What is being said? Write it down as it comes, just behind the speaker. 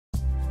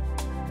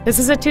This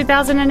is a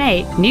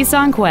 2008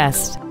 Nissan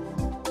Quest.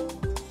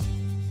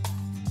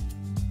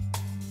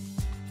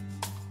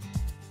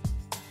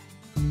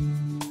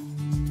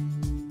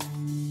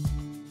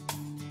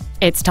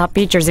 Its top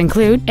features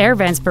include air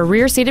vents for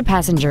rear-seated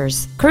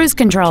passengers, cruise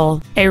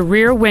control, a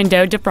rear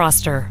window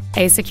defroster,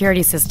 a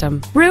security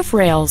system, roof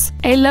rails,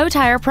 a low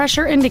tire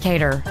pressure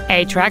indicator,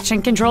 a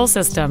traction control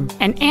system,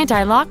 an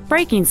anti-lock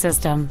braking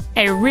system,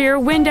 a rear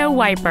window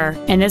wiper,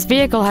 and this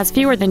vehicle has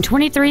fewer than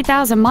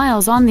 23,000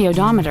 miles on the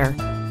odometer.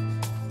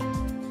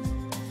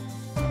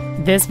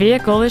 This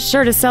vehicle is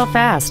sure to sell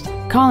fast.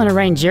 Call and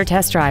arrange your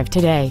test drive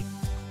today.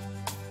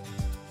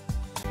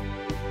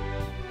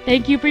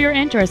 Thank you for your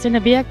interest in the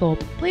vehicle.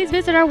 Please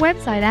visit our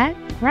website at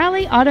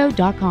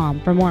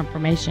crowleyauto.com for more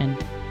information.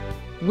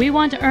 We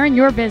want to earn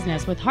your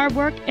business with hard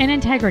work and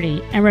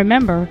integrity. And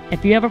remember,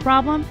 if you have a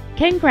problem,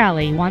 Ken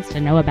Crowley wants to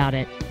know about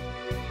it.